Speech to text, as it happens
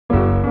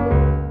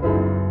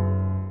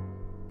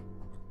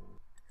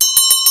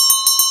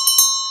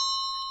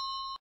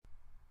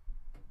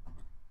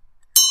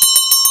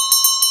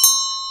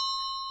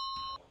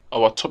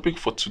Our topic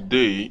for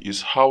today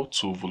is how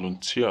to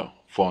volunteer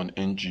for an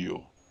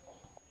NGO.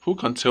 Who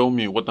can tell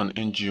me what an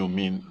NGO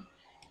means?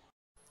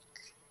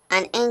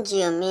 An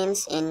NGO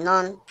means a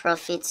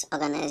non-profit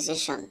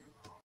organization.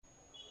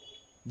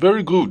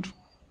 Very good.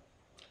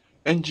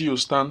 NGO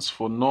stands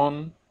for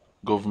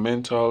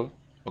non-governmental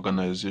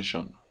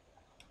organization.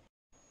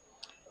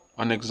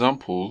 An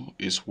example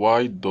is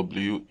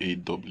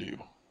YWAW.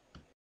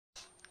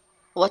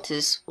 What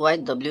is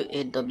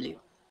YWAW?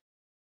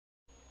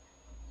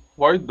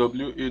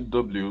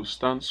 YWAW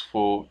stands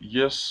for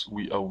Yes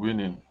We Are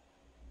Winning.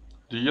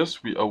 The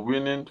Yes We Are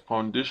Winning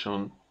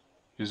Foundation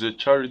is a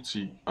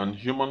charity and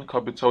human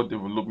capital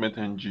development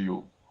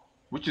NGO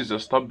which is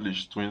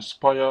established to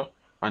inspire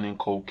and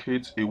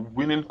inculcate a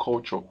winning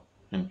culture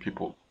in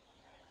people.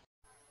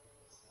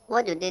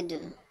 What do they do?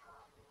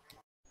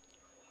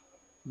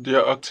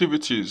 Their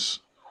activities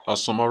are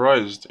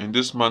summarized in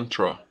this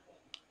mantra: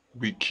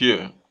 we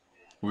care,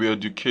 we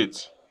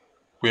educate,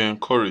 we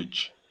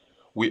encourage,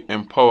 we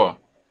empower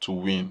to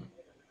win.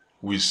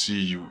 We see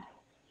you.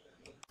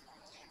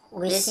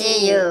 We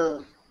see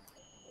you.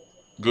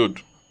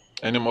 Good.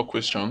 Any more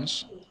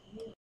questions?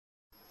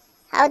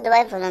 How do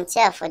I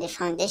volunteer for the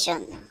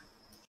foundation?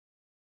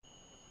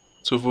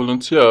 To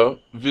volunteer,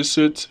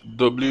 visit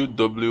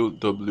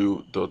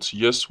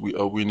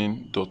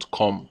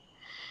www.yeswearewinning.com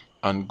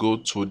and go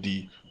to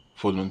the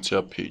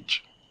volunteer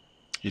page.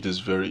 It is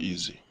very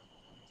easy.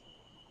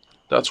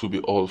 That will be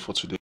all for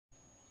today.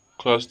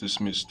 Class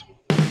dismissed.